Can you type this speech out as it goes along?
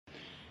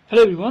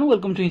Hello everyone,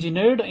 welcome to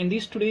Engineered. In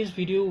this today's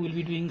video, we'll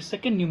be doing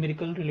second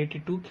numerical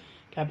related to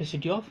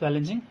capacity of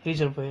balancing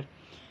reservoir.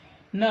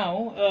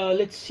 Now,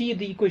 let's see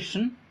the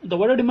question. The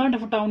water demand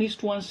of a town is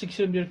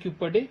 2160 meter cube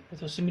per day.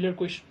 That's a similar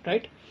question,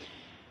 right?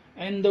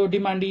 And the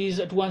demand is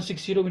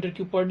 2160 meter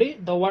cube per day.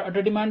 The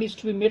water demand is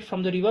to be made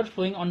from the river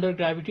flowing under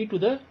gravity to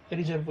the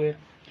reservoir.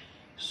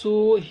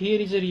 So here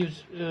is a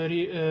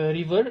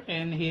river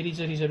and here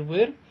is a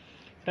reservoir,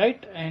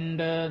 right? And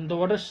the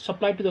water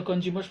supplied to the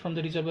consumers from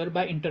the reservoir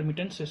by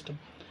intermittent system.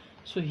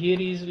 So here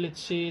is, let's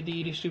say,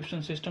 the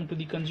distribution system to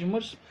the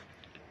consumers,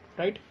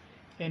 right?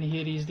 And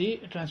here is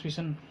the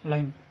transmission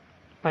line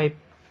pipe.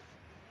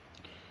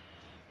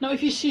 Now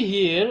if you see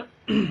here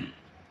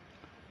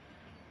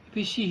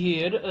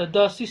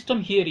the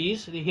system here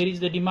is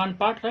the demand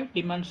part, right?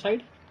 Demand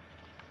side,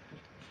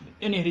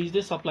 and here is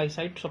the supply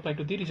side, supply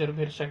to the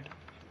reservoir side.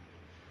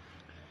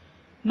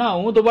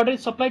 Now the water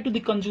is supplied to the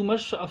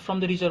consumers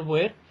from the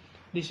reservoir.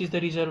 This is the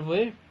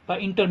reservoir by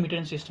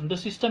intermittent system. The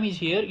system is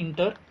here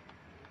intermittent,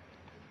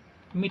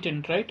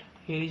 right?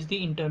 Here is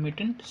the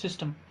intermittent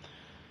system.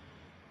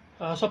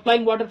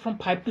 Supplying water from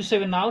 5 to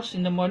 7 hours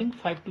in the morning,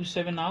 5 to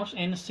 7 hours,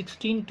 and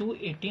 16 to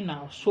 18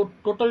 hours. So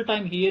total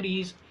time here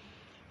is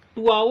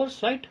 2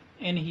 hours, right?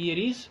 And here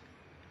is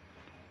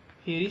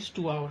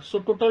 2 hours.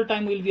 So total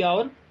time will be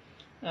our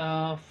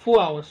 4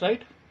 hours,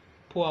 right?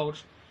 4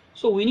 hours.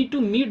 So we need to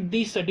meet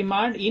this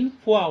demand in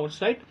 4 hours,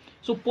 right?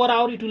 So per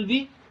hour it will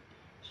be,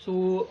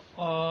 so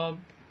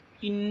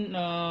in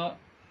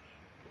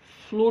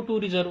flow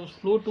to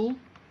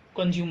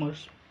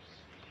consumers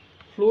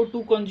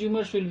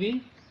will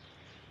be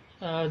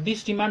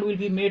this demand will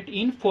be met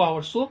in 4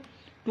 hours. So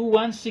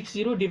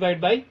 2160 divided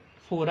by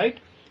 4, right?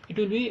 It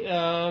will be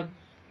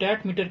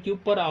that meter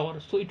cube per hour.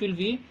 So it will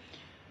be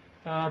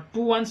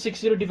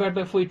 2160 divided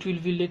by 4. It will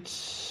be,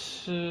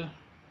 let's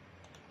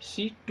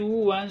see,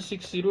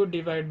 2160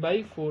 divided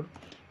by 4.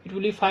 It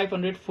will be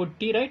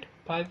 540, right?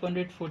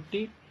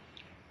 540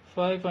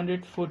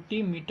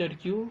 meter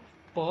cube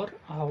per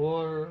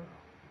hour,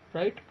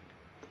 right?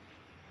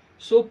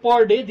 So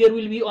per day there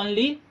will be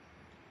only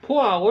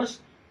 4 hours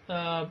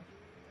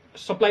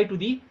supply to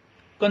the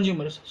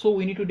consumers. So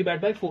we need to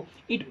divide by 4.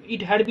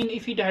 It had been,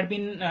 if it had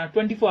been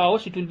 24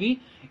 hours, it would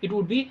be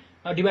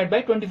divided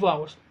by 24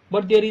 hours.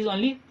 But there is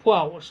only 4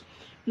 hours.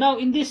 Now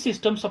in this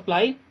system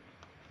supply,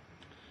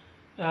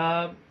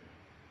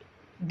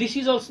 this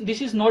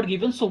is not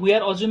given, so we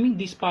are assuming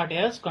this part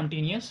as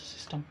continuous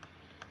system,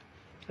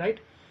 right?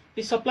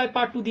 The supply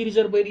part to the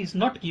reservoir is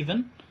not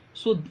given,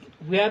 so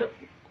we are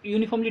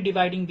uniformly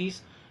dividing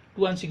this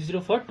 2160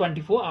 for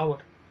 24 hour.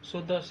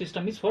 So the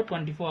system is for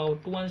 24 hour.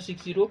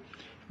 2160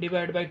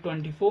 divided by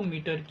 24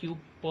 meter cube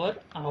per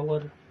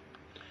hour.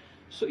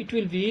 So it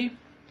will be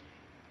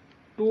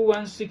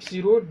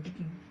 2160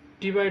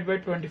 divided by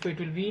 24. It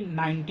will be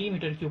 90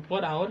 meter cube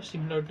per hour,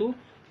 similar to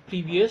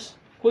previous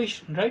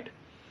question, right?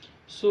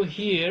 So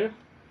here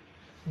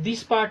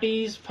this part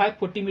is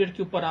 540 meter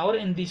cube per hour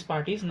and this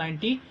part is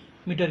 90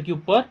 meter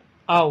cube per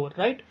hour,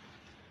 right?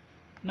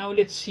 Now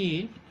let's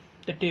see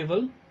the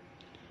table.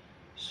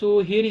 So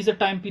here is the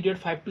time period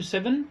 5 to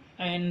 7,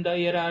 and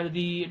here are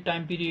the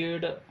time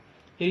period.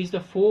 Here is the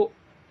 4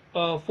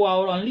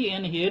 hour only,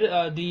 and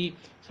here the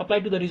supply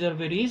to the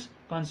reservoir is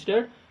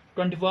considered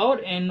 24 hour,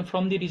 and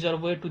from the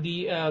reservoir to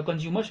the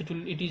consumers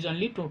it is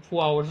only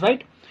 4 hours,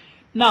 right?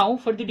 Now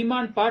for the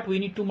demand part we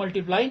need to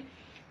multiply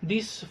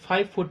this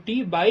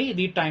 540 by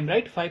the time,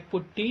 right?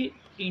 540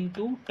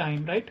 into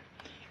time, right?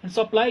 And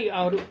supply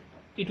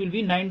it will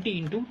be 90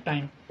 into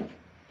time.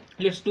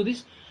 Let's do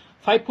this.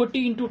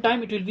 540 into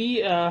time, it will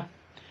be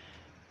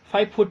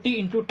 540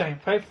 into time,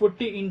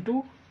 540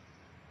 into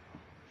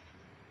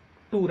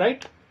 2,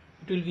 right?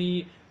 It will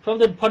be for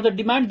the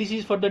demand. This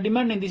is for the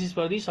demand and this is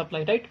for the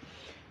supply, right?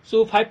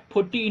 So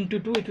 540 into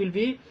 2, it will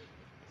be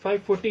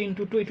 540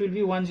 into 2, it will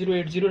be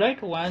 1080, right?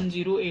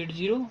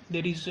 1080.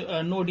 There is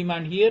no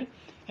demand here,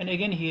 and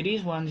again here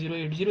is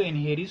 1080 and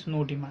here is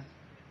no demand,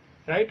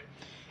 right?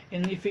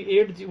 And if we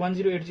add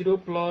 1080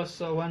 plus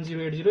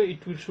 1080,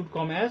 it should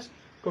come as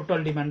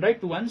total demand,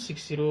 right?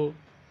 2160.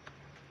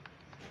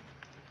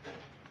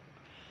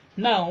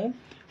 Now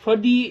for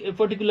the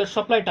particular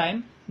supply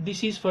time,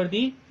 this is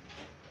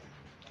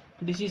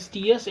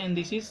TS and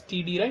this is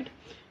TD, right?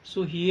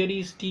 So here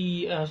is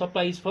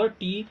supply is for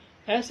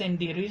TS and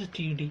there is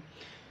TD.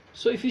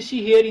 So if you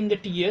see here in the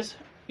TS,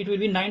 it will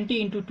be 90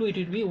 into 2, it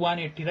will be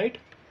 180, right?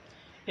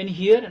 And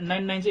here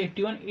 9 9 is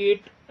 81,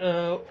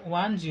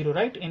 810,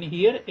 right? And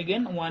here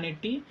again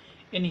 180,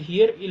 and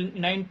here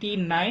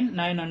 99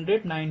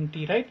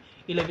 990, right?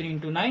 11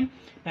 into 9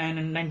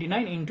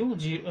 999 into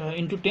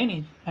 10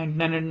 is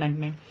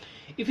 999.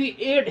 If we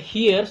add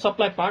here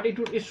supply part,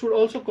 it should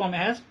also come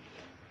as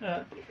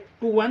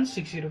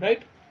 2160,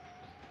 right?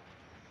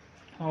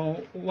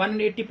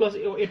 180 plus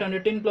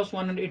 810 plus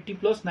 180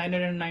 plus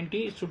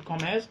 990, it should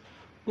come as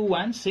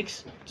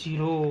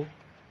 2160,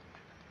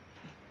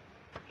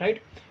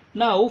 right?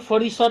 Now for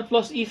the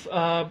surplus, if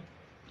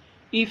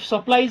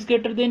supply is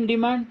greater than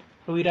demand,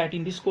 we write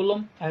in this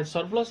column as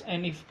surplus,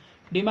 and if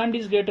demand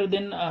is greater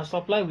than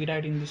supply, we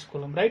write in this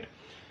column, right?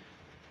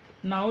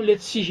 Now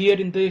let's see here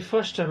in the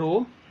first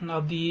row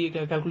of the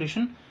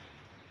calculation.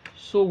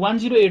 So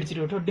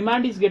 1080, so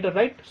demand is greater,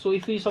 right? So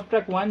if we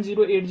subtract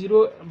 1080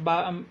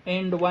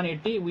 and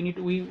 180,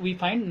 we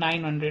find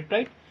 900,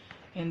 right?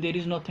 And there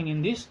is nothing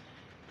in this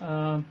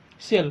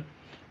cell.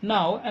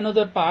 Now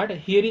another part,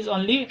 here is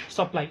only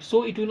supply,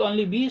 so it will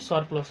only be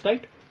surplus,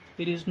 right?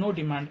 There is no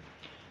demand.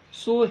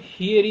 So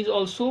here is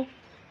also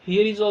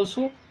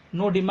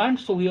no demand,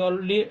 so we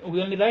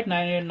only write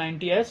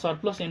 990 as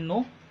surplus and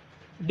no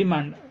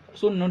demand,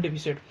 so no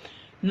deficit.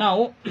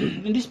 Now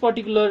in this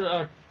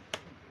particular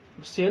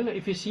cell,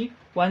 if you see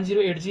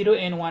 1080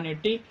 and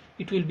 180,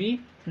 it will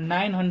be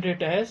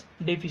 900 as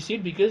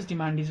deficit because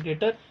demand is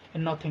greater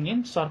and nothing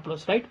in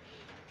surplus, right?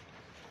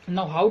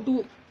 Now how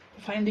to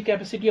find the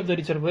capacity of the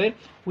reservoir?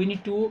 We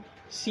need to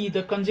see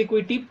the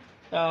consecutive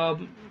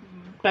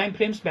time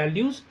frames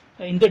values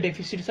in the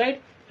deficit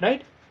side,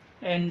 right?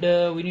 And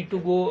we need to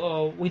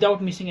go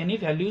without missing any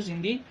values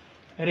in the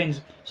range.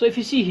 So if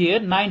you see here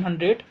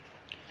 900,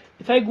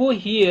 if I go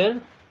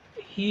here,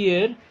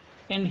 here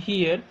and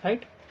here,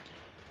 right?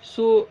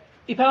 So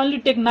if I only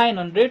take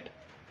 900,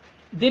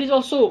 there is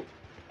also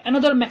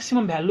another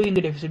maximum value in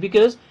the deficit,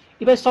 because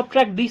if I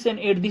subtract this and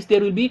add this, there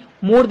will be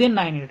more than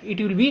 900.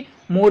 It will be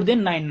more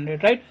than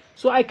 900, right?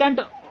 So I can't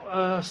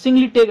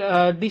singly take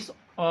this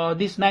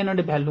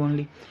 900 value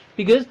only,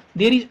 because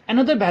there is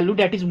another value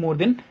that is more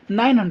than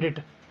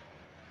 900.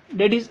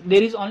 That is,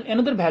 there is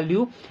another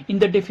value in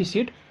the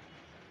deficit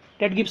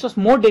that gives us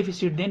more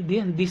deficit than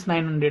this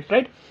 900,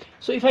 right?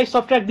 So if I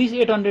subtract this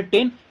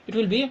 810, it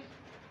will be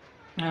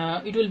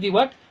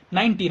what,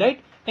 90,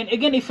 right? And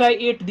again if I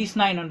add this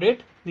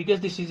 900, because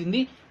this is in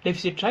the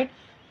deficit, right,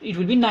 it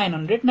will be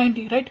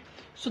 990, right?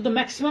 So the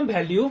maximum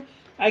value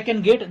I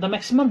can get, the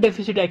maximum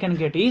deficit I can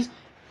get is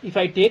if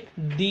I take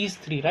these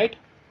three, right?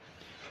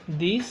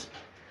 These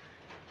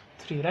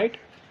three, right?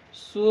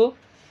 So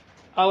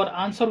our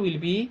answer will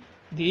be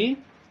the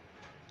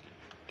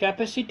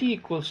capacity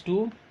equals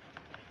to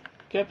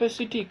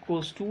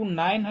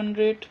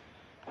 900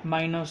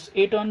 minus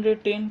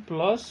 810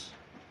 plus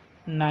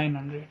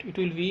 900. It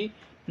will be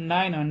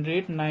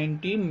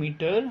 990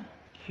 meter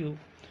cube.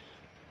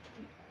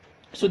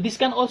 So this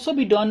can also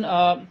be done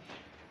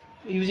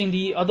using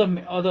the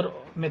other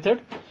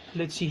method.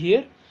 Let's see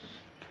here.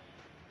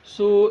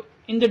 So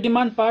in the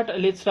demand part,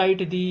 let's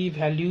write the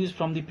values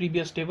from the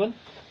previous table.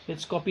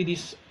 Let's copy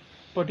this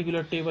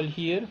particular table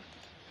here.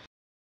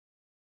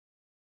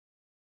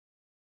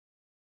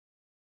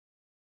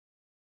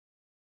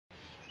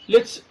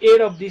 Let's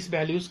add up these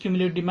values.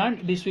 Cumulative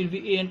demand, this will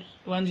be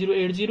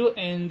 1080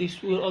 and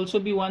this will also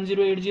be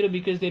 1080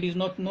 because there is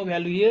no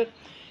value here.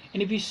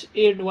 And if we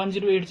add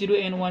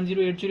 1080 and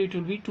 1080, it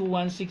will be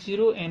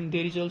 2160 and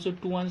there is also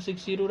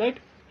 2160, right?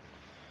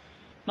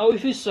 Now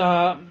if we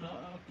add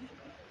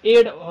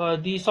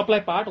the supply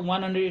part,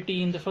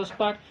 180 in the first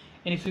part,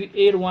 and if we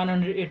add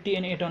 180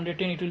 and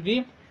 810, it will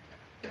be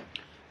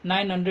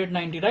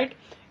 990, right?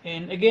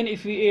 And again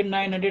if we add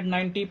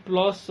 990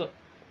 plus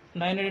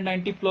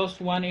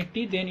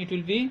 180, then it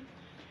will be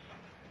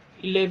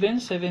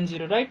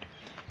 1170, right?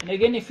 And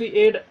again if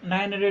we add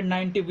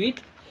 990 with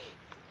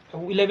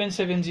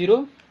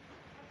 1170,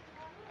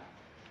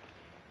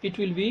 it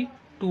will be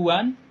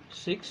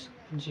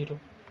 2160.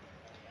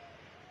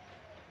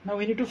 Now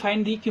we need to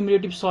find the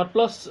cumulative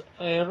surplus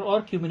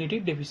or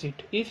cumulative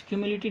deficit. If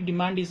cumulative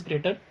demand is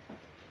greater,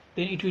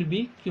 then it will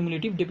be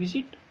cumulative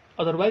deficit,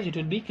 otherwise it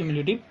will be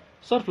cumulative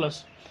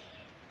surplus.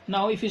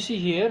 Now if you see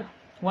here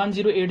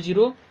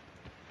 1080,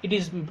 it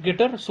is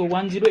greater, so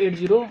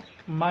 1080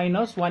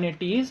 minus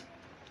 180 is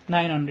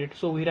 900,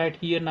 so we write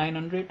here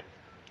 900,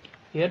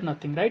 here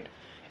nothing, right?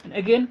 And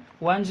again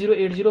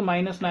 1080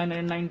 minus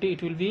 990,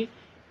 it will be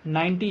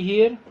 90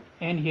 here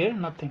and here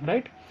nothing,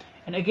 right?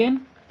 And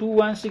again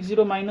 2160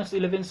 minus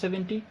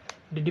 1170,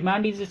 the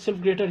demand is itself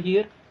greater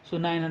here, so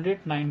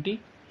 990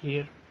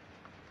 here.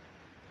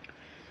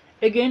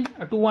 Again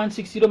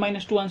 2160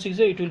 minus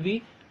 2160, it will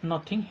be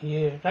nothing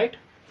here, right?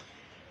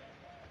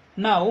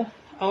 Now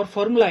our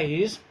formula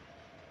is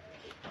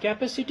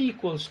capacity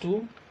equals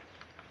to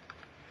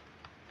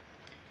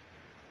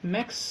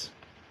max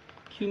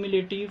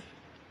cumulative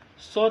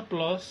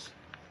surplus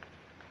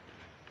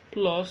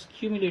plus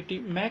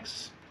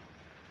max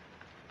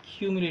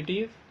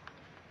cumulative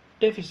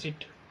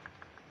deficit,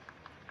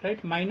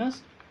 right,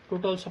 minus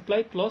total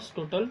supply plus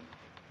total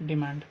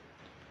demand.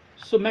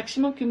 So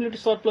maximum cumulative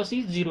surplus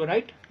is 0,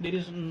 right? There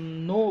is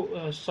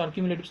no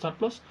cumulative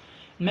surplus.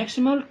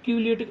 Maximum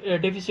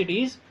cumulative deficit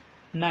is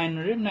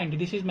 990.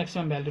 This is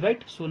maximum value,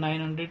 right? So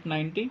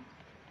 990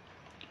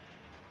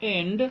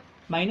 and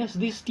minus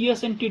this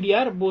TS and TD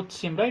are both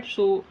same, right?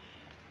 So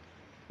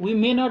we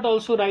may not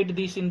also write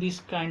this in this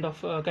kinds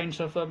of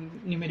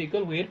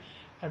numerical where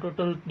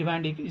total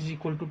demand is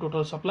equal to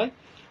total supply.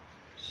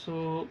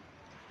 So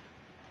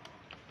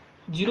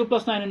 0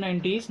 plus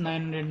 990 is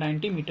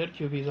 990 meter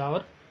cube is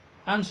our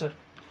answer.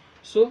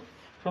 So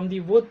from the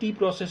both the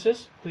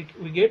processes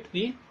we get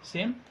the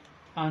same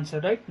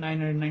answer, right?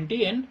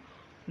 990 and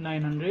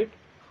 990.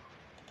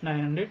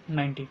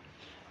 990.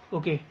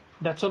 Okay,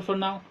 that's all for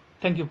now.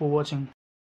 Thank you for watching.